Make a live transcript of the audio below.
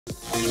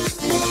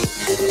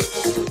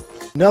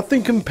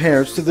Nothing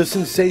compares to the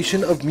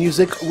sensation of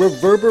music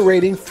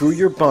reverberating through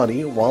your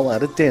body while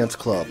at a dance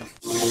club.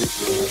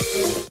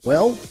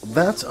 Well,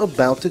 that's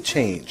about to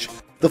change.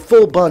 The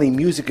full-body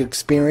music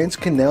experience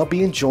can now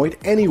be enjoyed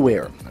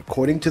anywhere,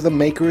 according to the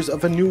makers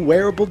of a new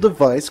wearable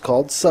device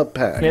called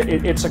SubPad.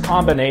 It's a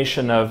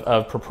combination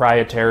of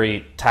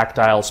proprietary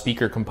tactile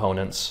speaker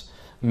components,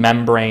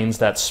 membranes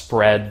that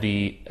spread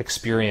the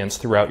experience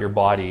throughout your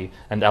body,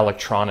 and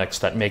electronics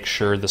that make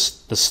sure the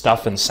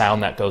stuff and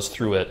sound that goes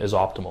through it is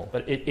optimal.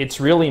 But it's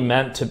really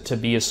meant to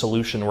be a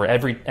solution where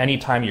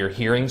anytime you're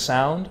hearing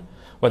sound,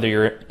 whether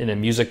you're in a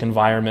music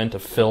environment, a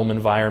film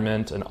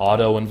environment, an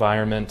auto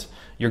environment,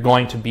 you're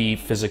going to be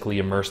physically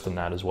immersed in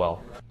that as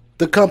well.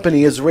 The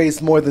company has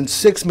raised more than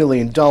 $6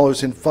 million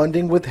in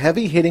funding with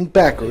heavy-hitting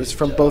backers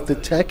from both the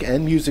tech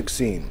and music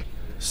scene.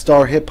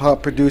 Star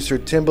hip-hop producer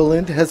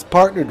Timbaland has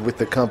partnered with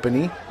the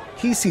company.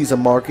 He sees a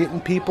market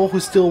in people who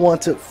still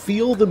want to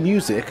feel the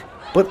music,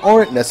 but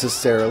aren't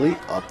necessarily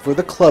up for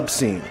the club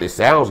scene. It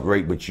sounds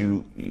great, but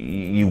you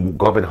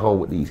coming home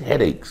with these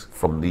headaches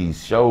from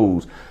these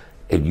shows,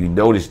 and you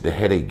notice the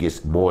headache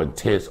gets more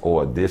intense,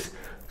 or this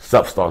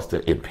stuff starts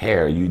to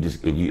impair. You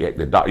at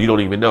the doctor, you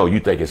don't even know. You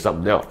think it's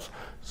something else.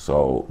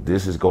 So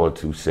this is going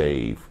to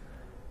save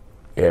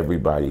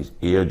everybody's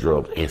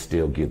eardrums and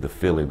still give the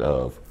feeling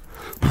of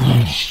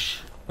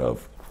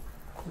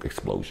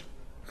explosion.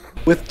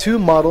 With two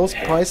models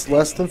priced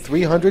less than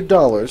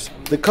 $300,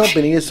 the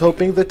company is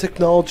hoping the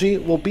technology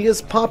will be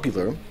as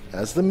popular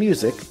as the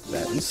music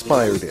that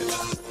inspired it.